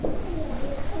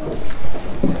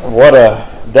What a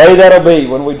day that'll be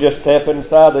when we just step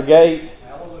inside the gate.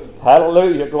 Hallelujah.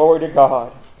 Hallelujah. Glory to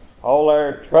God. All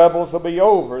our troubles will be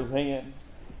over then.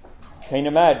 Can't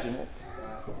imagine it.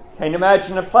 Can't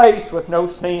imagine a place with no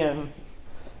sin.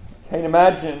 Can't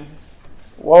imagine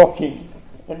walking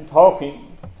and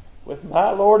talking with my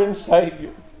Lord and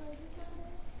Savior.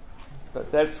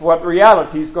 But that's what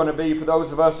reality is going to be for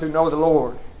those of us who know the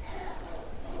Lord.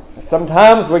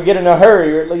 Sometimes we get in a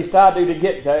hurry, or at least I do, to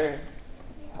get there.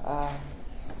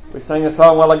 We sang a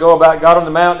song a while ago about God on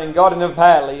the mountain and God in the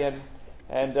valley.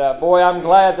 And boy, I'm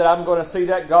glad that I'm going to see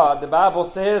that God. The Bible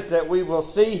says that we will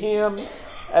see Him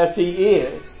as He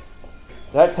is.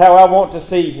 That's how I want to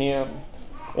see Him.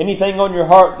 Anything on your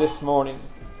heart this morning?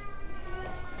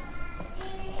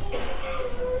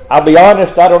 I'll be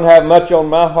honest, I don't have much on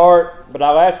my heart, but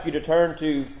I'll ask you to turn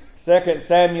to 2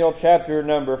 Samuel chapter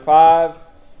number 5.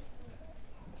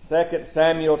 2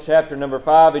 Samuel chapter number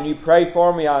 5, and you pray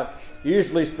for me. I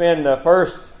usually spend the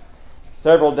first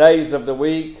several days of the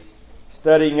week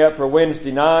studying up for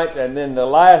Wednesday night, and then the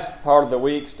last part of the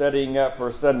week studying up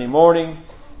for Sunday morning.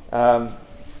 And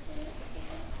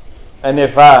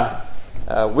if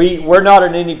we're not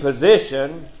in any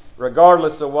position,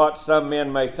 regardless of what some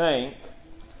men may think.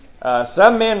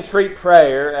 Some men treat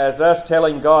prayer as us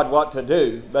telling God what to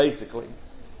do, basically.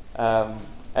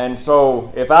 And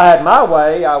so, if I had my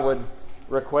way, I would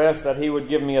request that He would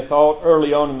give me a thought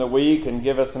early on in the week and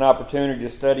give us an opportunity to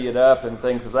study it up and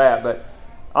things of that. But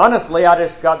honestly, I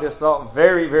just got this thought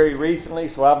very, very recently,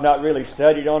 so I've not really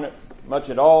studied on it much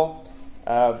at all.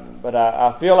 But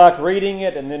I feel like reading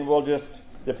it, and then we'll just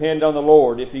depend on the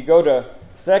Lord. If you go to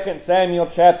 2 Samuel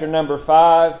chapter number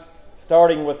 5,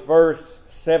 starting with verse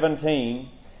 17,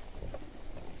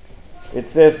 it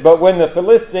says, "But when the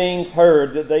Philistines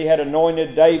heard that they had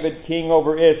anointed David king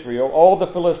over Israel, all the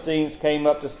Philistines came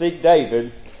up to seek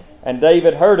David, and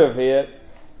David heard of it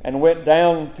and went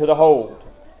down to the hold.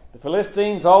 The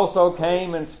Philistines also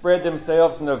came and spread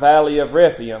themselves in the valley of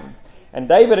Rephaim. And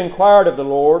David inquired of the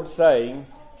Lord, saying,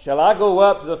 Shall I go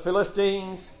up to the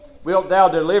Philistines? Wilt thou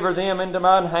deliver them into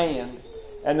mine hand?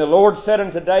 And the Lord said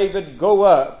unto David, Go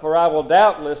up, for I will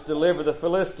doubtless deliver the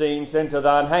Philistines into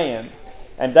thine hand.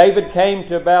 And David came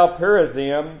to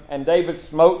Baal-perazim, and David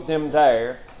smote them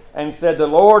there, and said, The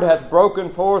Lord hath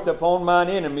broken forth upon mine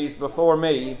enemies before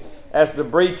me, as the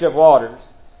breach of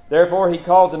waters. Therefore he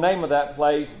called the name of that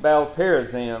place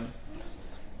Baal-perazim.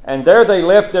 And there they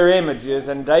left their images,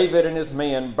 and David and his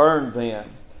men burned them.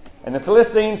 And the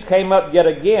Philistines came up yet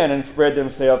again, and spread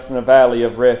themselves in the valley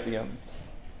of Rephaim.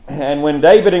 And when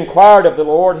David inquired of the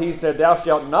Lord, he said, Thou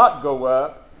shalt not go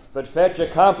up, but fetch a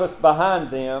compass behind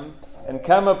them, and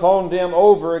come upon them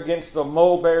over against the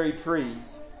mulberry trees.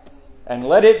 And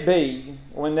let it be,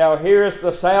 when thou hearest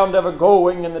the sound of a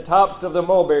going in the tops of the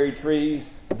mulberry trees,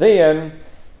 then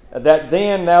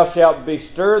thou shalt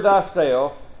bestir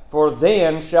thyself, for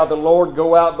then shall the Lord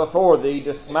go out before thee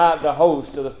to smite the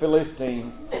host of the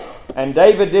Philistines. And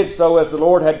David did so as the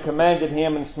Lord had commanded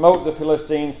him, and smote the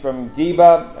Philistines from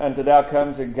Geba until thou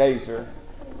come to Gazer."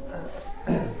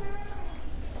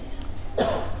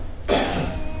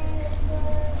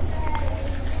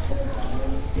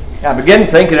 I began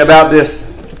thinking about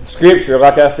this scripture,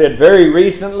 like I said, very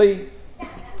recently,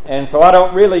 and so I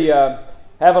don't really have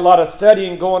a lot of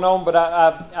studying going on, but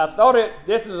I thought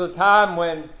this is a time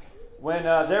when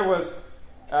there was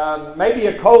maybe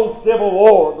a cold civil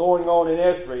war going on in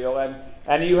Israel,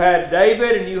 and you had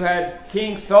David and you had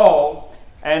King Saul,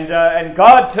 and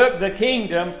God took the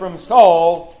kingdom from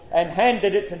Saul and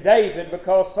handed it to David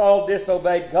because Saul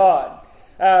disobeyed God.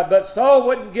 But Saul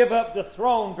wouldn't give up the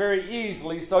throne very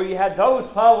easily, so you had those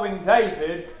following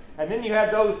David, and then you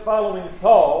had those following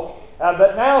Saul.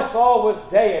 But now Saul was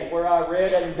dead, where I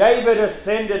read, and David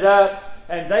ascended up,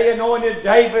 and they anointed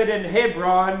David in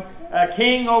Hebron,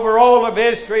 king over all of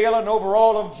Israel and over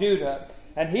all of Judah.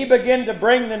 And he began to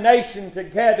bring the nation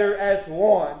together as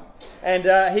one. And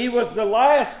he was the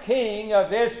last king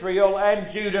of Israel and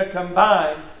Judah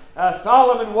combined.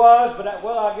 Solomon was, but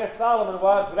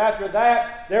after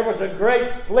that there was a great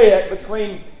split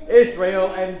between Israel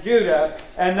and Judah,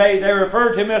 and they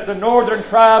referred to him as the northern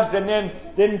tribes and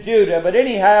then Judah. But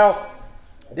anyhow,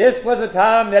 this was a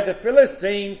time that the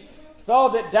Philistines saw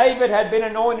that David had been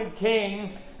anointed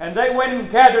king, and they went and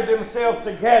gathered themselves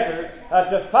together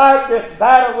to fight this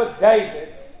battle with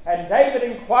David. And David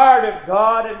inquired of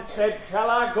God and said, Shall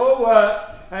I go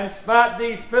up and smite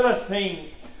these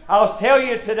Philistines? I'll tell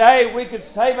you today, we could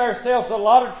save ourselves a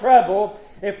lot of trouble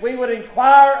if we would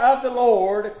inquire of the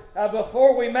Lord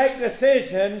before we make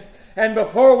decisions, and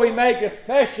before we make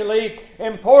especially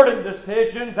important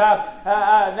decisions.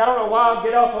 I don't know why I'll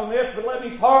get off on this, but let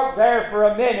me park there for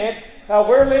a minute.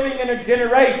 We're living in a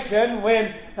generation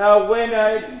when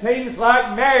it seems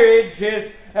like marriage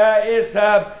is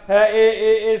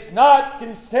not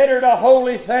considered a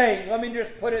holy thing. Let me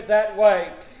just put it that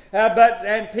way.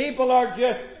 And people are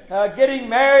just getting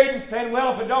married and saying,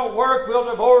 well, if it don't work, we'll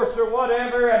divorce or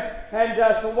whatever.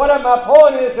 So what my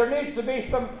point is, there needs to be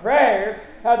some prayer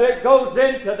that goes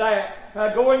into that.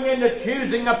 Going into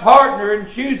choosing a partner and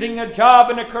choosing a job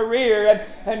and a career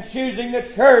and choosing the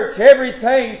church.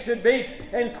 Everything should be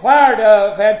inquired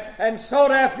of and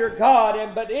sought after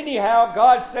God. But anyhow,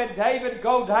 God said, David,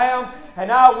 go down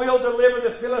and I will deliver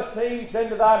the Philistines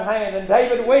into thine hand. And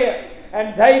David went.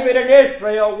 And David and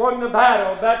Israel won the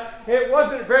battle. But it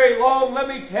wasn't very long. Let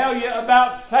me tell you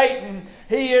about Satan.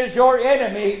 He is your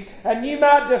enemy. And you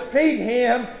might defeat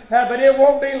him, but it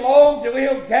won't be long till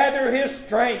he'll gather his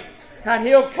strength. And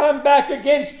he'll come back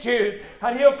against you.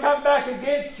 And he'll come back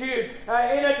against you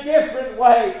in a different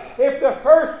way. If the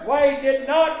first way did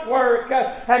not work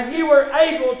and you were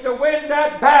able to win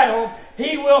that battle,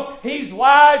 he's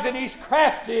wise and he's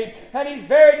crafty and he's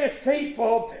very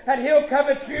deceitful, and he'll come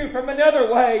at you from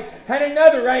another way and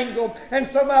another angle. And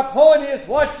so my point is,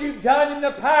 what you've done in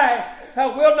the past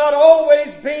will not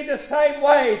always be the same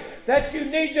way, that you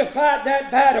need to fight that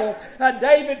battle.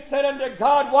 David said unto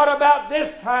God, what about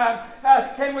this time?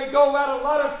 Can we go out? A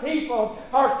lot of people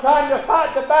are trying to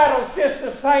fight the battles just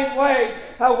the same way.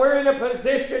 We're in a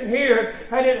position here,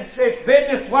 and it's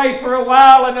been this way for a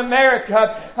while in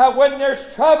America. When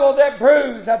there's trouble that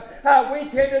brews, we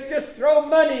tend to just throw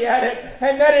money at it,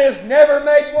 and that is never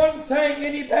make one thing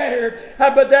any better.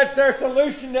 But that's their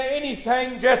solution to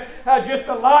anything, just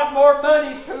a lot more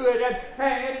money to it.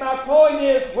 And my point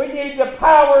is, we need the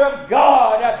power of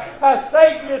God.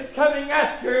 Satan is coming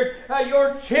after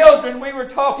your children. We were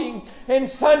talking in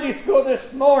Sunday school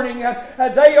this morning.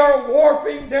 They are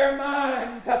warping their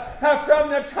minds from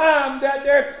the time that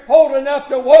they're old enough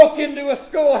to walk into a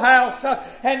schoolhouse.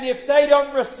 And if they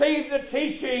don't receive the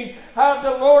teaching of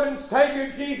the Lord and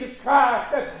Savior Jesus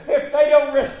Christ, if they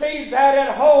don't receive that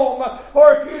at home,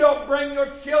 or if you don't bring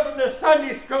your children to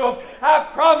Sunday school, I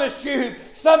promise you,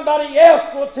 somebody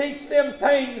else will teach them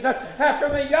things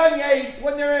from a young age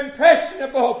when they're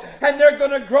impressionable, and they're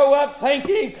going to grow up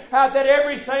thinking that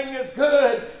everything is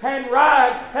good and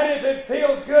right, and if it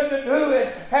feels good to do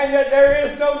it, and that there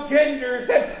is no genders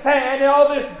and all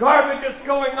this garbage that's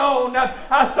going on.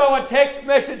 I saw a text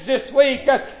message this week.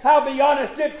 I'll be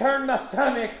honest, it turned my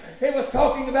stomach. It was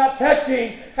talking about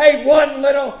touching a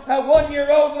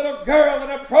 1-year-old little girl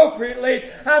inappropriately.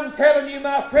 I'm telling you,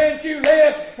 my friends, you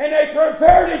live in a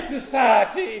perverted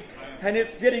society, and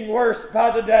it's getting worse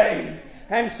by the day.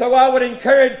 And so I would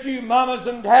encourage you, mamas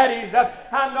and daddies,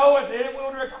 I know it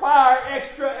will require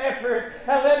extra effort.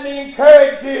 Let me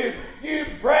encourage you. You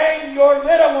bring your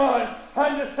little ones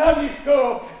unto Sunday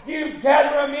school. You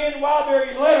gather them in while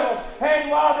they're little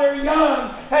and while they're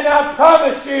young. And I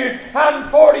promise you, I'm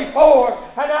 44,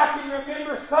 and I can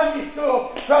remember Sunday school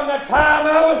from the time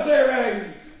I was their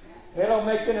age. It'll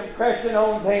make an impression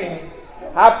on them.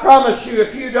 I promise you,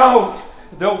 if you don't,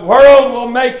 the world will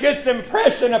make its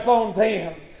impression upon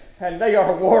them, and they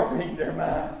are warping their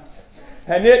minds.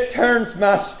 And it turns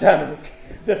my stomach.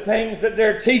 The things that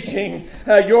they're teaching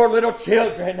your little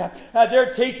children.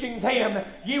 They're teaching them.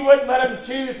 You wouldn't let them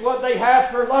choose what they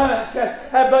have for lunch,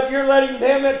 but you're letting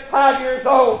them at 5 years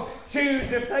old choose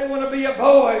if they want to be a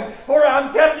boy. Or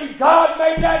I'm telling you, God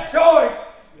made that choice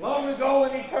long ago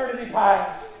in eternity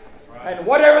past. And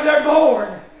whatever they're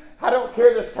born, I don't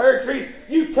care the surgeries,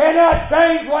 you cannot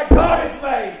change what God has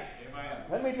made. Amen.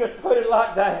 Let me just put it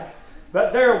like that.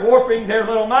 But they're warping their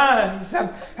little minds,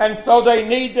 and so they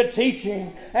need the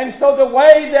teaching. And so the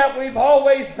way that we've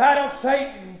always battled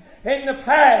Satan in the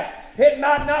past, it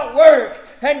might not work.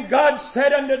 And God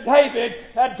said unto David,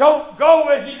 don't go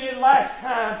as you did last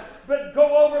time, but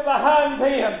go over behind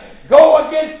them. Go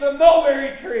against the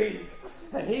mulberry trees.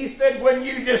 And he said, when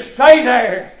you just stay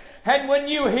there, and when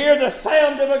you hear the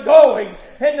sound of a going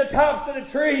in the tops of the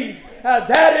trees,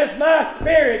 that is my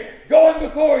spirit going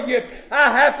before you.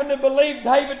 I happen to believe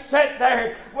David sat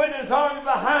there with his arms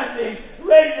behind him,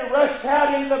 ready to rush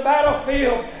out into the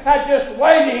battlefield, just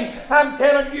waiting. I'm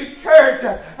telling you, church,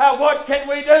 what can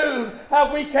we do?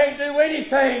 We can't do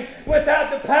anything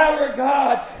without the power of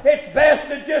God. It's best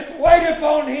to just wait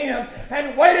upon Him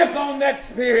and wait upon that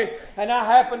Spirit. And I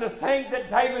happen to think that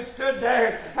David stood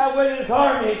there with his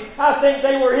army. I think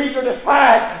they were eager to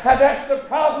fight. That's the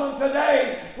problem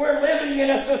today. We're living in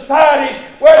a society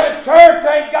where the church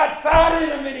ain't got fight in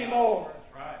them anymore.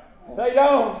 They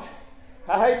don't.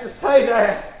 I hate to say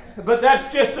that, but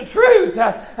that's just the truth.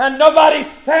 And nobody's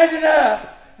standing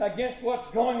up against what's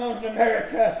going on in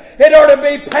America. It ought to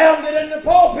be pounded in the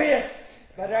pulpit.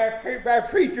 But our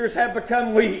preachers have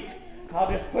become weak. I'll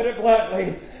just put it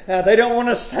bluntly. They don't want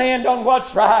to stand on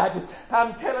what's right.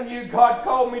 I'm telling you, God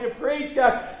called me to preach,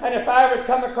 and if I ever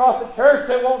come across a church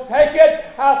that won't take it,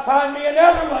 I'll find me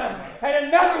another one, and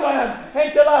another one,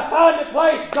 until I find the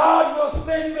place God will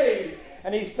send me.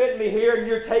 And He sent me here, and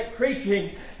you're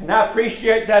preaching. And I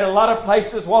appreciate that. A lot of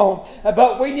places won't.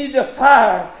 But we need to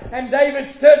fire. And David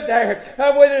stood there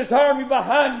with his army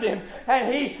behind him.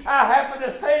 And I happen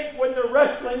to think when they're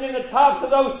wrestling in the tops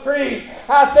of those trees,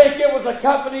 I think it was a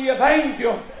company of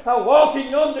angels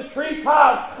walking on the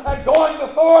treetops and going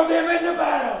before them into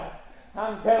battle.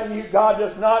 I'm telling you, God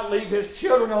does not leave His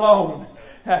children alone.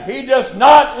 He does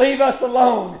not leave us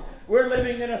alone. We're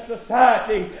living in a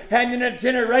society and in a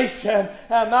generation.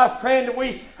 My friend,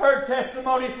 we heard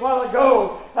testimonies a while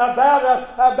ago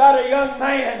about a young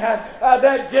man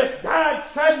that just died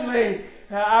suddenly.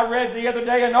 I read the other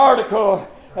day an article.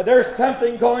 There's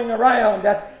something going around,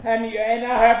 and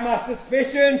I have my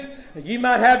suspicions. You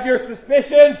might have your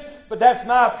suspicions, but that's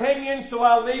my opinion, so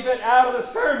I'll leave it out of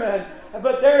the sermon.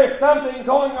 But there is something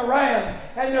going around,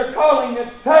 and they're calling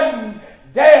it sudden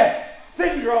death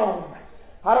syndrome.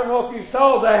 I don't know if you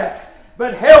saw that,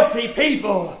 but healthy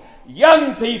people,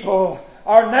 young people,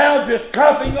 are now just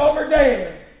dropping over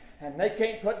dead, and they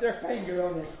can't put their finger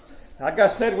on it. Like I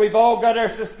said, we've all got our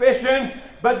suspicions,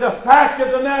 but the fact of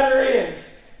the matter is,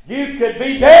 you could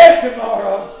be dead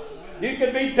tomorrow. You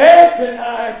could be dead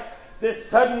tonight. This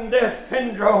sudden death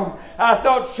syndrome. I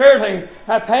thought surely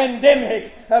a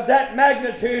pandemic of that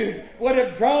magnitude would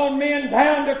have drawn men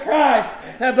down to Christ.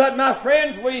 But my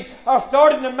friends, we are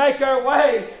starting to make our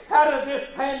way out of this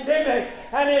pandemic,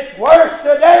 and it's worse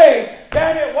today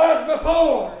than it was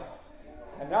before.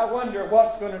 And I wonder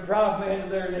what's going to drive men to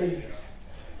their knees.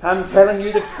 I'm telling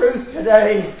you the truth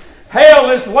today. Hell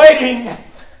is waiting.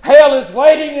 Hell is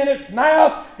waiting, and its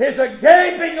mouth is a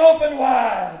gaping open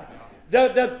wide.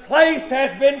 The place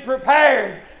has been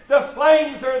prepared. The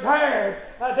flames are there.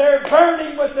 They're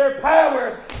burning with their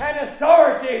power and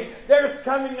authority. There's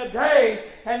coming a day.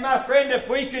 And my friend, if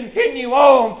we continue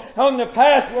on the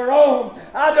path we're on,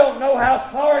 I don't know how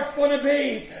far it's going to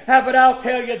be. But I'll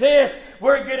tell you this,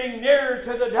 we're getting nearer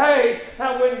to the day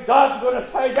when God's going to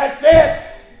say, that's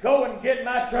it. Go and get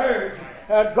my church.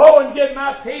 Go and get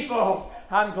my people.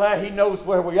 I'm glad He knows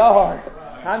where we are.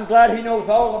 I'm glad He knows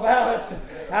all about us.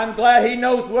 I'm glad He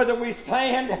knows whether we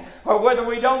stand or whether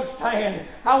we don't stand.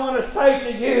 I want to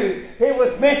say to you, it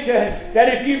was mentioned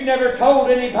that if you've never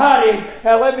told anybody,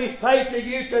 let me say to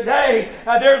you today,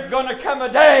 there's going to come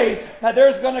a day,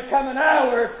 there's going to come an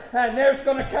hour, and there's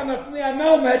going to come a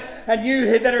moment, and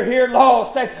you that are here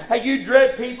lost, you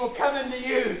dread people coming to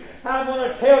you. I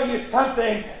want to tell you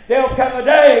something. There'll come a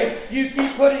day, you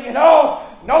keep putting it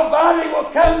off, nobody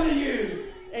will come to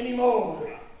you anymore.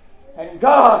 And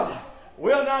God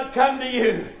will not come to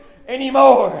you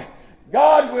anymore.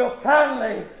 God will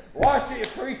finally wash you.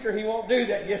 Preacher, He won't do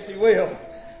that. Yes, He will.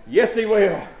 Yes, He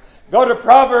will. Go to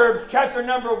Proverbs chapter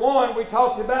number 1. We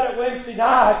talked about it Wednesday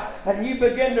night. And you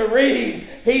begin to read.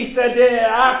 He said,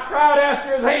 I cried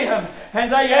after them,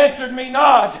 and they answered me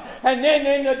not. And then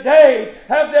in the day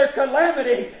of their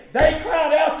calamity, they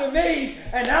cried out to me,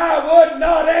 and I would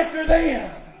not answer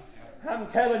them. I'm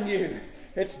telling you,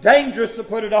 it's dangerous to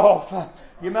put it off.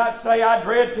 You might say, I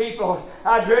dread people.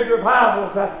 I dread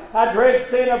revivals. I dread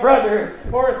seeing a brother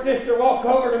or a sister walk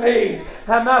over to me.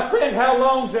 And my friend, how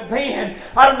long's it been?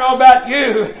 I don't know about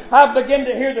you. I've begun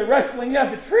to hear the rustling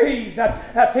of the trees.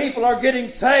 People are getting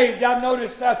saved. I've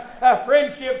noticed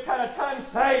friendships had a ton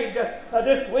saved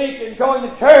this week and joined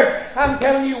the church. I'm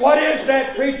telling you, what is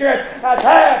that, preacher?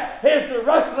 That is the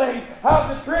rustling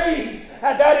of the trees.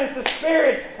 That is the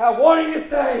Spirit wanting to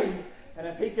save. And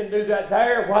if He can do that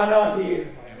there, why not here?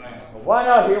 Why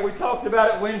not here? We talked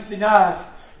about it Wednesday night.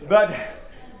 But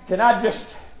can I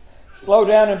just slow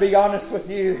down and be honest with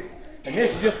you? And this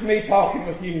is just me talking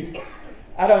with you.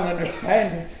 I don't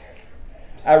understand it.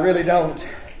 I really don't.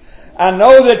 I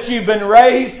know that you've been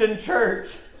raised in church.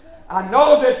 I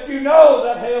know that you know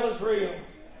that hell is real.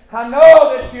 I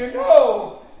know that you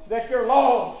know that you're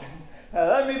lost.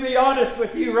 Let me be honest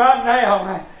with you right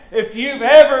now. If you've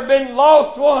ever been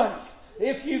lost once,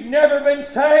 if you've never been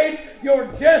saved, you're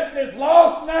just as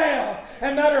lost now.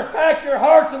 As a matter of fact, your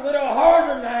heart's a little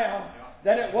harder now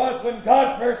than it was when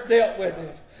God first dealt with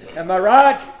it. Am I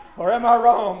right or am I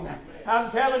wrong?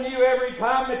 I'm telling you, every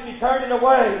time that you turn it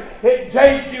away, it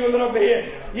jades you a little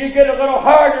bit. You get a little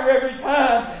harder every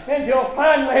time until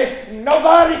finally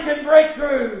nobody can break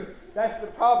through. That's the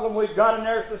problem we've got in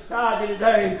our society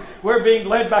today. We're being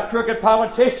led by crooked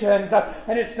politicians,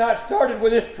 and it's not started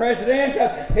with this president.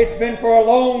 It's been for a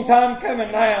long time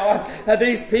coming now.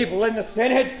 These people in the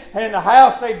Senate and in the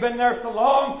House, they've been there so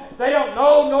long, they don't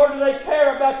know nor do they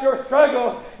care about your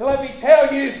struggle. Let me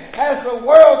tell you, as the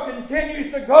world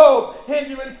continues to go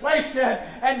into inflation,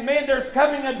 and men, there's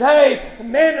coming a day,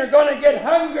 men are going to get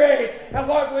hungry. And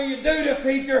what will you do to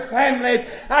feed your family?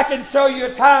 I can show you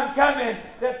a time coming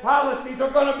that policies are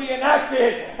going to be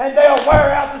enacted and they'll wear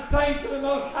out the saints of the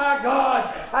Most High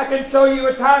God. I can show you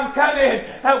a time coming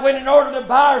when in order to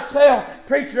buy or sell,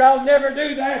 preacher, I'll never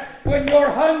do that. When you're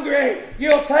hungry,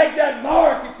 you'll take that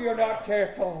mark if you're not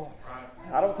careful.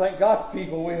 I don't think God's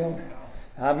people will.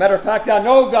 Matter of fact, I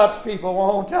know God's people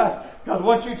won't. Because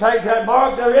once you take that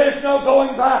mark, there is no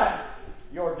going back.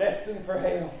 You're destined for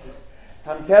hell.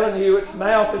 I'm telling you, its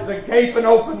mouth is a gaping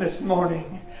open this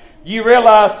morning. You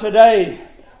realize today,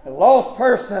 a lost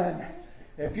person,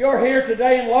 if you're here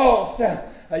today and lost,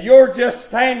 you're just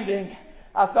standing.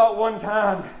 I thought one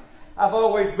time, I've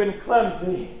always been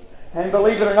clumsy. And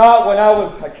believe it or not, when I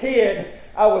was a kid,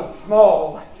 I was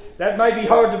small. That may be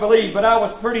hard to believe, but I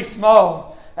was pretty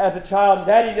small as a child.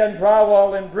 Daddy done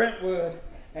drywall in Brentwood.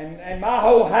 And my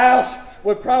whole house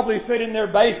would probably fit in their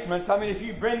basements. I mean, if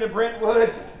you've been to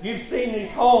Brentwood, you've seen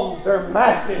these homes. They're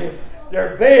massive.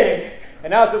 They're big.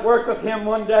 And I was at work with him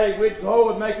one day. We'd go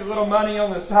and make a little money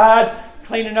on the side,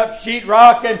 cleaning up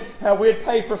sheetrock, and we'd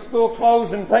pay for school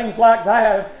clothes and things like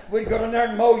that. We'd go in there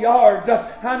and mow yards.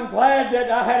 I'm glad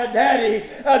that I had a daddy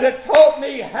that taught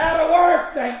me how to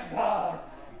work, thank God.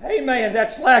 Amen.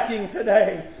 That's lacking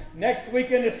today. Next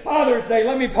weekend is Father's Day.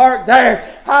 Let me park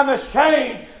there. I'm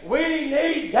ashamed. We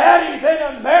need daddies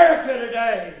in America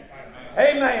today.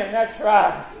 Amen. That's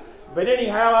right. But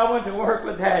anyhow, I went to work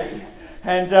with Daddy.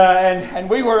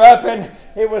 And we were up in,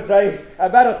 it was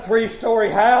about a 3-story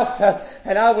house,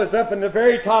 and I was up in the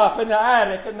very top in the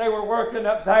attic, and they were working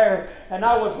up there, and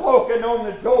I was walking on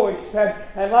the joist,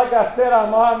 and like I said,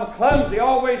 I'm clumsy,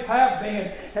 always have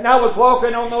been, and I was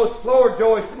walking on those floor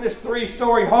joists in this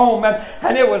 3-story home,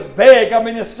 and it was big. I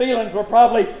mean, the ceilings were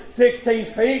probably 16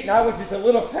 feet, and I was just a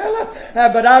little fella,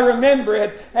 but I remember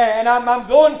it, and I'm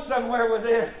going somewhere with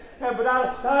this, but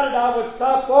I decided I would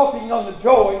stop walking on the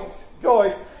joist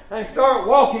and start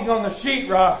walking on the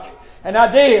sheetrock. And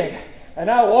I did.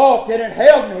 And I walked and it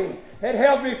held me. It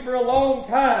held me for a long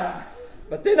time.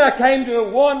 But then I came to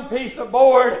one piece of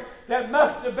board that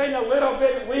must have been a little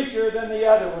bit weaker than the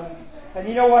other ones. And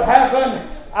you know what happened?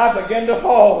 I began to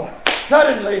fall.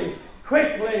 Suddenly,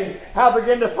 quickly, I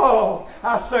began to fall.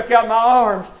 I stuck out my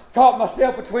arms, caught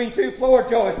myself between 2 floor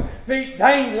joists, feet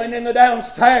dangling in the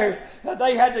downstairs.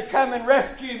 They had to come and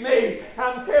rescue me.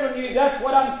 I'm telling you, that's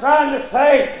what I'm trying to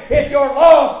say. If you're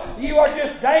lost, you are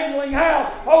just dangling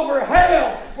out over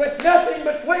hell with nothing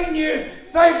between you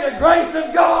save the grace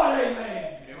of God.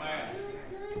 Amen.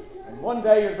 And one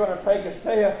day you're going to take a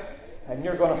step and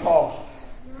you're going to fall.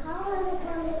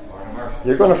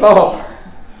 You're going to fall.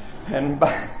 And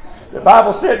the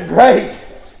Bible said great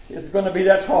is going to be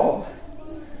that fall.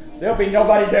 There'll be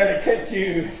nobody there to catch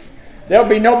you. There'll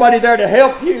be nobody there to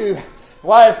help you.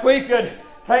 Why, if we could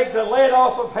take the lid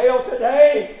off of hell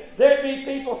today, there'd be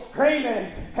people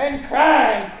screaming and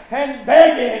crying and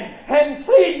begging and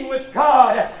pleading with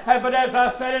God. But as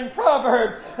I said in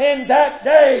Proverbs, in that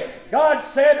day, God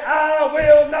said, I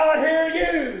will not hear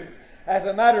you. As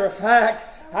a matter of fact,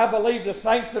 I believe the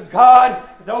saints of God,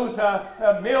 those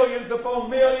millions upon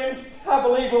millions, I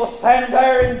believe will stand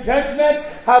there in judgment.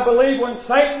 I believe when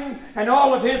Satan and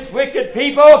all of his wicked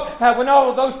people, when all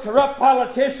of those corrupt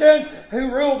politicians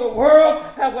who rule the world,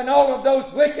 when all of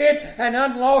those wicked and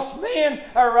unlost men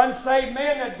or unsaved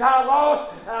men that die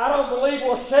lost, I don't believe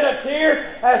will shed a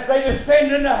tear as they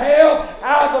descend into hell.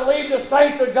 I believe the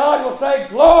saints of God will say,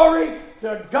 glory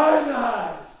to God in the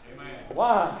highest. Amen.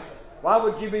 Why? Why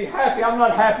would you be happy? I'm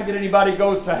not happy that anybody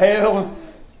goes to hell.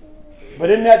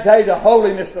 But in that day, the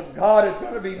holiness of God is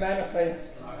going to be manifest.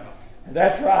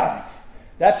 That's right.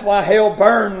 That's why hell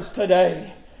burns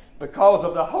today. Because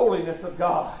of the holiness of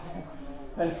God.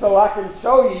 And so I can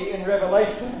show you in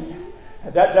Revelation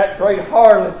that great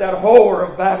harlot, that whore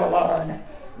of Babylon.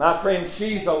 My friend,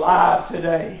 she's alive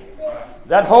today.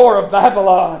 That whore of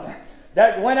Babylon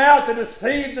that went out to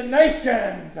deceive the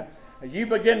nations. As you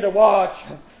begin to watch,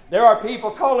 there are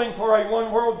people calling for a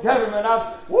one world government.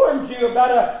 I've warned you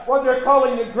about what they're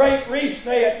calling the Great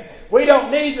Reset. We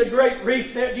don't need the Great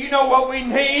Reset. Do you know what we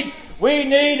need? We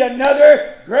need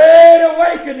another Great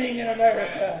Awakening in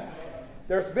America.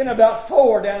 There's been about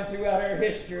 4 down throughout our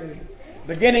history.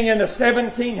 Beginning in the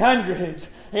 1700s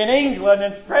in England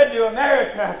and spread to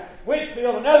America.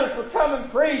 Whitfield and others would come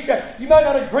and preach. You might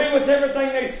not agree with everything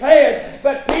they said,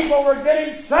 but people were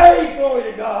getting saved,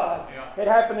 glory to God. It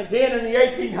happened again in the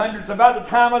 1800s, about the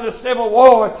time of the Civil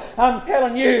War. I'm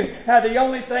telling you, the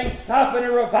only thing stopping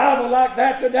a revival like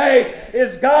that today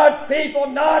is God's people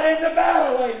not in the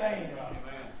battle. Amen.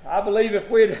 I believe if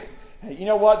we'd, you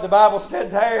know what the Bible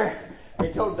said there?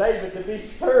 It told David to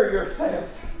bestir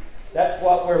yourself. That's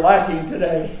what we're lacking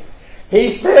today.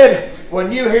 He said,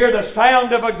 when you hear the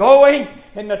sound of a going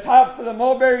in the tops of the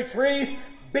mulberry trees,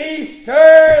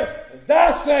 bestir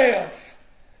thyself.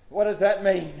 What does that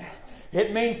mean?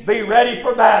 It means be ready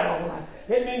for battle.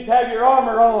 It means have your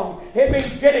armor on. It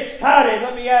means get excited.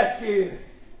 Let me ask you,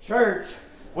 church,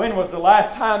 when was the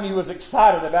last time you was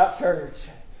excited about church?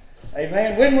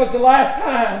 Amen. When was the last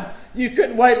time you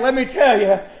couldn't wait? Let me tell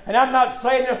you, and I'm not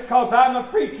saying this because I'm a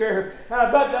preacher,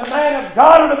 but the man of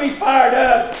God ought to be fired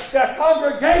up. The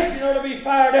congregation ought to be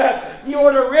fired up. You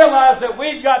ought to realize that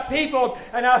we've got people,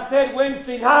 and I said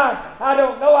Wednesday night, I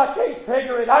don't know, I can't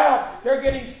figure it out. They're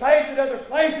getting saved at other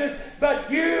places, but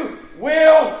you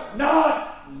will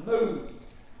not move.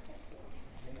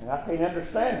 And I can't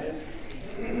understand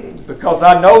it because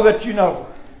I know that you know.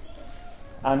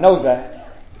 I know that.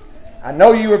 I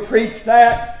know you were preached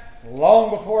that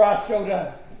long before I showed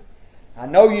up. I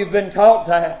know you've been taught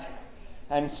that,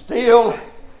 and still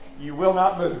you will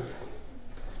not move.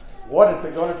 What is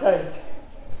it going to take?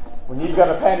 When you've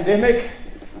got a pandemic,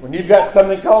 when you've got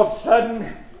something called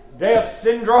sudden death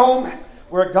syndrome,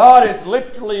 where God is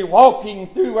literally walking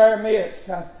through our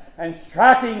midst and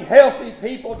striking healthy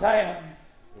people down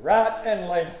right and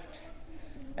left,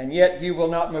 and yet you will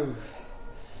not move.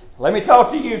 Let me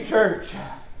talk to you, church.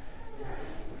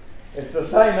 It's the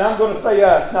same. I'm going to say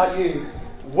us, not you.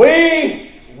 We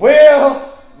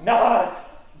will not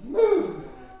move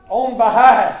on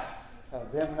behalf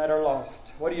of them that are lost.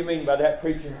 What do you mean by that,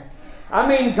 preacher? I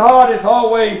mean, God has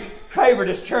always favored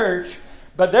His church,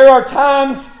 but there are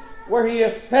times where He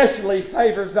especially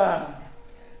favors Zion.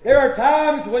 There are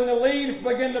times when the leaves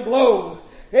begin to blow.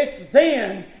 It's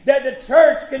then that the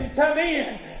church can come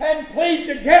in and plead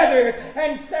together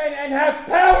and stand and have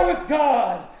power with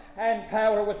God and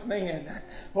power with men.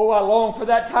 Oh, I long for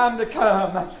that time to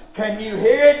come. Can you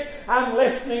hear it? I'm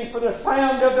listening for the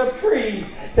sound of the trees.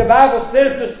 The Bible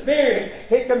says the Spirit,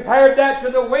 it compared that to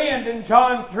the wind in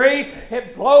John 3.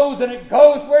 It blows and it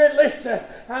goes where it listeth.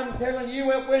 I'm telling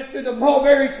you, it went through the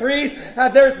mulberry trees.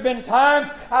 There's been times,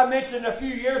 I mentioned a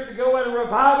few years ago at a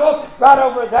revival, right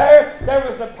over there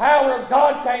was the power of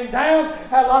God came down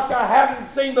like I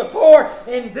haven't seen before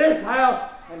in this house.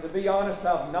 And to be honest,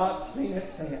 I've not seen it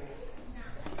since.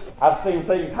 I've seen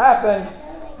things happen,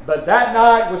 but that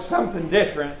night was something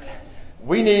different.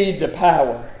 We need the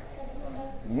power.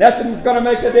 Nothing's going to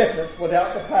make a difference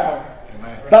without the power.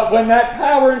 But when that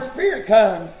power and Spirit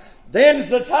comes, then's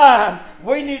the time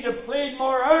we need to plead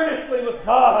more earnestly with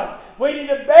God. We need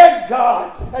to beg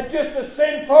God just to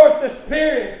send forth the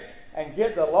Spirit and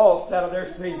get the lost out of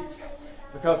their seats.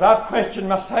 Because I've questioned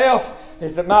myself,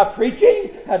 is it my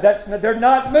preaching? They're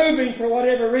not moving for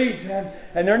whatever reason.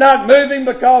 And they're not moving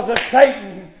because of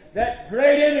Satan, that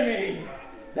great enemy.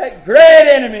 That great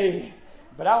enemy.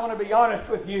 But I want to be honest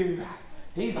with you.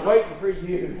 He's waiting for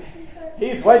you.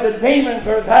 He's waiting. The demons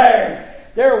are there.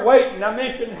 They're waiting. I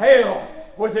mentioned hell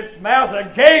with its mouth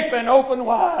agape and open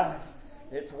wide.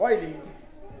 It's waiting.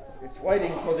 It's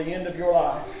waiting for the end of your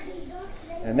life.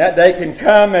 And that day can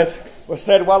come, as was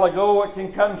said a while ago, it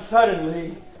can come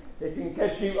suddenly. It can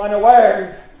catch you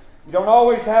unawares. You don't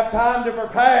always have time to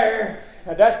prepare.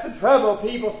 And that's the trouble.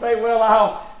 People say, well,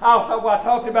 I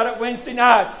talked about it Wednesday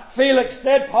night. Felix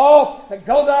said, Paul,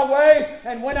 go thy way,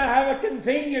 and when I have a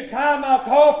convenient time, I'll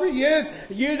call for you.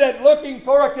 You that looking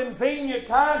for a convenient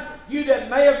time, you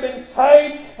that may have been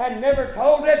saved and never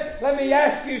told it, let me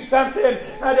ask you something.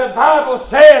 The Bible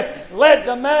says, let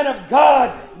the man of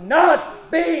God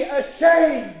not be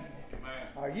ashamed.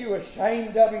 Are you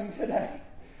ashamed of him today?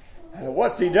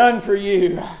 What's he done for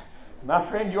you? My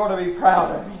friend, you ought to be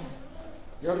proud of him.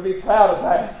 You ought to be proud of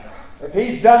that. If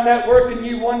He's done that work in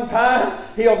you one time,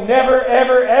 He'll never,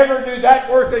 ever, ever do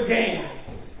that work again.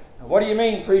 What do you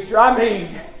mean, preacher? I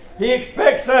mean, He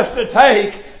expects us to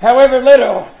take however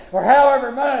little or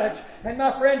however much. And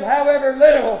my friend, however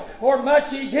little or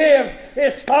much He gives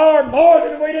is far more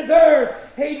than we deserve.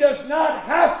 He does not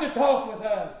have to talk with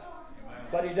us,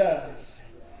 but He does.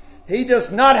 He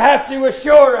does not have to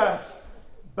assure us,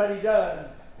 but He does.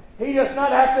 He does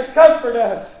not have to comfort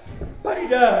us, but He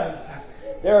does.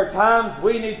 There are times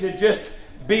we need to just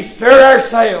bestir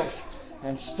ourselves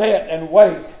and sit and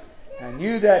wait. And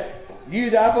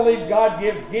I believe God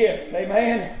gives gifts.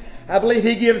 Amen. I believe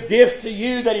He gives gifts to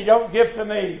you that He don't give to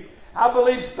me. I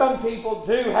believe some people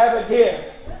do have a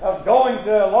gift of going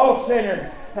to a lost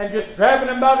sinner and just grabbing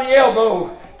them by the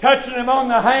elbow, touching them on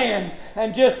the hand,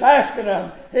 and just asking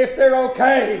them if they're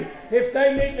okay, if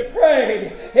they need to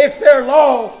pray, if they're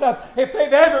lost, if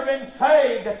they've ever been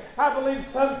saved. I believe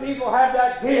some people have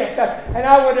that gift, and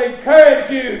I would encourage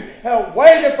you to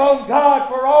wait upon God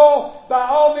by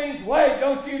all means wait.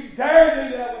 Don't you dare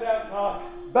do that without God.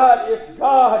 But if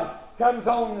God comes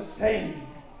on the scene,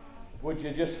 would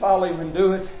you just follow Him and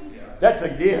do it? That's a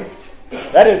gift.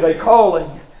 That is a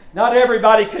calling. Not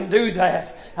everybody can do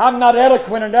that. I'm not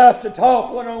eloquent enough to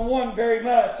talk one-on-one very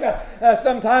much.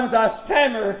 Sometimes I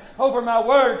stammer over my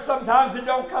words. Sometimes it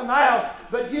don't come out.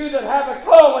 But you that have a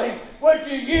calling, would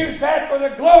you use that for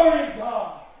the glory of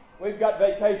God? We've got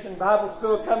Vacation Bible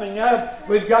School coming up.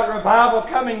 We've got revival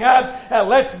coming up.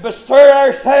 Let's bestir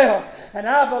ourselves. And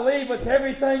I believe with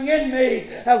everything in me,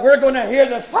 we're going to hear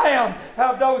the sound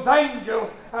of those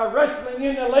angels wrestling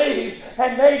in the leaves.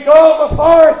 And they go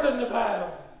before us in the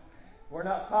battle. We're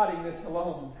not fighting this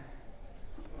alone.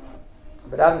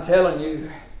 But I'm telling you,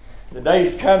 the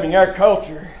day's coming. Our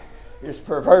culture is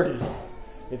perverted.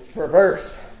 It's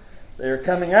perverse. They're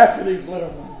coming after these little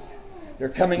ones. They're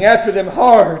coming after them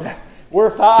hard.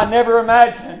 I never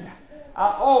imagined.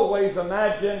 I always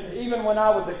imagined, even when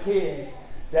I was a kid,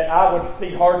 that I would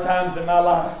see hard times in my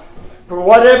life. For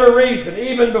whatever reason,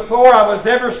 even before I was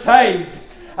ever saved,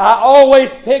 I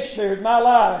always pictured my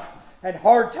life and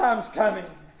hard times coming.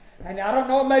 And I don't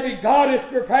know, maybe God has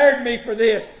prepared me for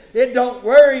this. It don't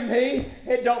worry me.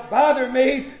 It don't bother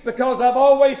me because I've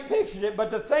always pictured it.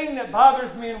 But the thing that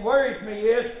bothers me and worries me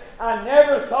is I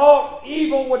never thought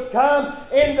evil would come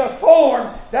in the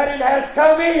form that it has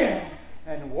come in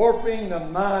and warping the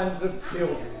minds of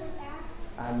children.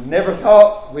 I never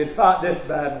thought we'd fight this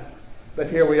battle, but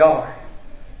here we are.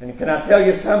 And can I tell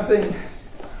you something?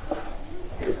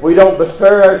 If we don't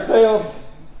bestir ourselves,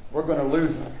 we're going to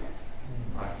lose them.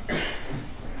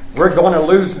 We're going to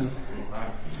lose them.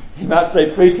 You might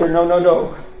say, preacher,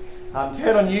 no. I'm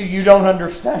telling you, you don't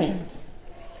understand.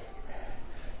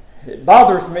 It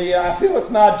bothers me. I feel it's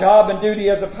my job and duty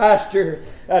as a pastor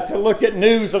to look at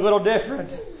news a little different.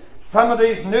 Some of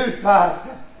these news sites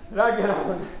that I get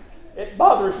on, it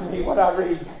bothers me what I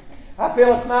read. I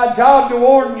feel it's my job to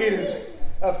warn you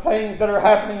of things that are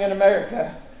happening in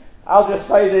America. I'll just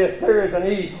say this. There is an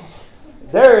evil.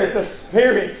 There is a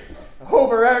spirit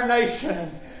over our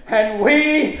nation. And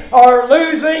we are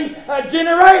losing a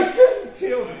generation of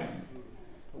children.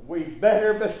 We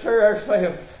better bestir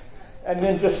ourselves and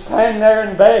then just stand there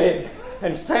and beg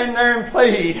and stand there and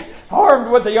plead,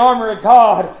 armed with the armor of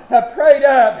God, prayed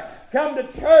up, come to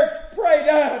church, prayed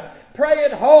up, pray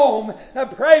at home,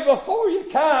 pray before you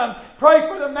come, pray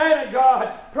for the man of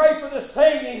God, pray for the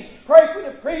singing, pray for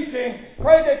the preaching,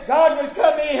 pray that God would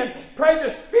come in, pray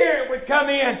the Spirit would come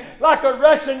in like a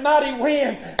rushing mighty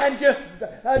wind and just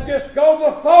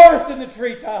go before us in the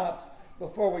treetops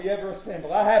before we ever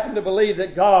assemble. I happen to believe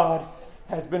that God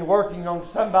has been working on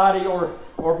somebody or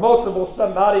multiple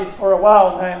somebodies for a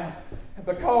while now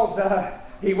because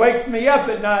He wakes me up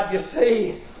at night, you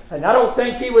see. And I don't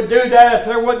think He would do that if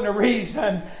there wasn't a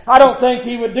reason. I don't think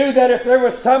He would do that if there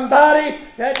was somebody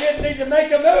that didn't need to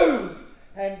make a move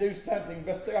and do something.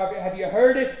 Have you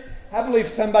heard it? I believe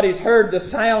somebody's heard the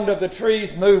sound of the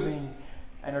trees moving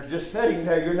and are just sitting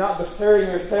there. You're not bestirring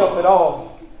yourself at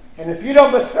all. And if you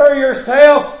don't bestir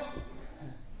yourself,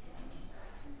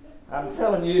 I'm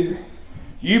telling you,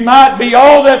 you might be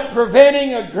all that's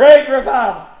preventing a great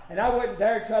revival. And I wouldn't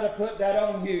dare try to put that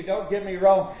on you. Don't get me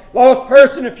wrong. Lost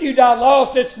person, if you die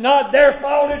lost, it's not their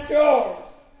fault, it's yours.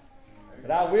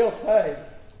 But I will say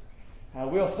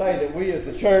that we as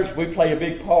the church, we play a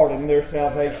big part in their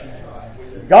salvation.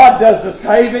 God does the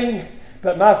saving,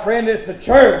 but my friend, it's the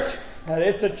church.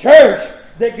 It's the church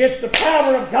that gets the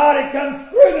power of God. It comes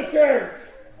through the church.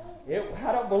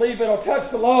 I don't believe it'll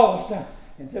touch the lost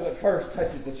until it first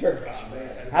touches the church.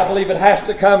 I believe it has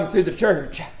to come through the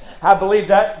church. I believe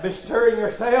that bestirring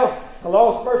yourself, a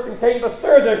lost person can't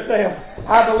bestir themselves.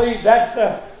 I believe that's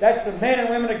the men and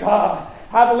women of God.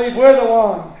 I believe we're the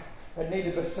ones that need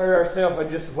to bestir ourselves and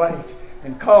just wait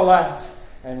and call out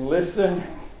and listen.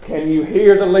 Can you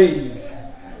hear the leaves?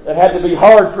 That had to be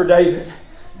hard for David.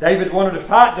 David wanted to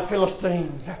fight the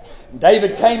Philistines.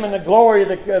 David came in the glory of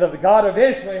the God of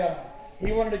Israel.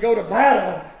 He wanted to go to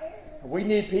battle. We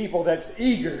need people that's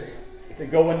eager to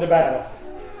go into battle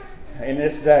in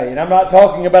this day. And I'm not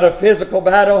talking about a physical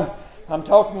battle. I'm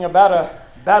talking about a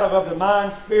battle of the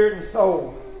mind, spirit, and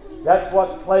soul. That's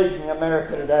what's plaguing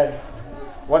America today.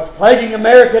 What's plaguing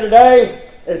America today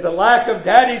is the lack of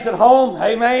daddies at home.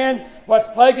 Amen. What's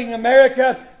plaguing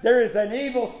America, there is an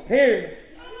evil spirit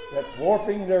that's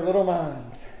warping their little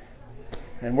minds.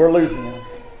 And we're losing them.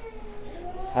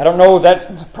 I don't know, that's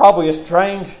probably a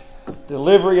strange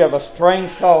delivery of a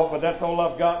strange thought, but that's all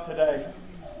I've got today.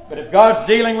 But if God's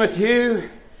dealing with you,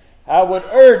 I would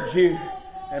urge you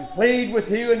and plead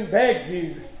with you and beg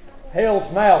you.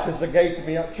 Hell's mouth is the gate to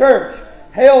be up. Church,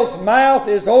 hell's mouth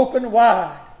is open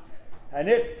wide. And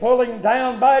it's pulling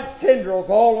down by its tendrils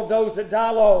all of those that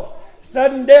die lost.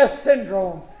 Sudden death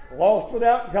syndrome. Lost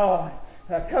without God.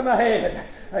 Come ahead.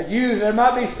 There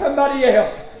might be somebody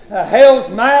else. Hell's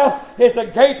mouth is a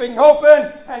gaping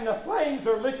open, and the flames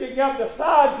are licking up the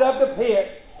sides of the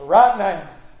pit right now.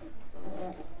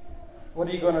 What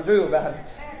are you going to do about it?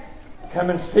 Come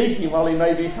and seek Him while He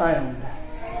may be found,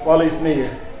 while He's near.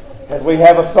 As we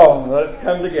have a song, let's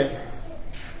come together.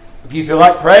 If you feel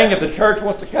like praying, if the church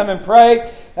wants to come and pray,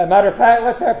 as a matter of fact,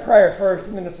 let's have prayer first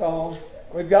and then the song.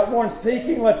 We've got one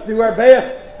seeking. Let's do our best.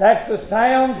 That's the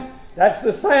sound. That's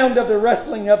the sound of the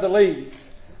rustling of the leaves.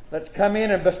 Let's come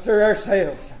in and bestir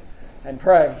ourselves and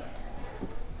pray.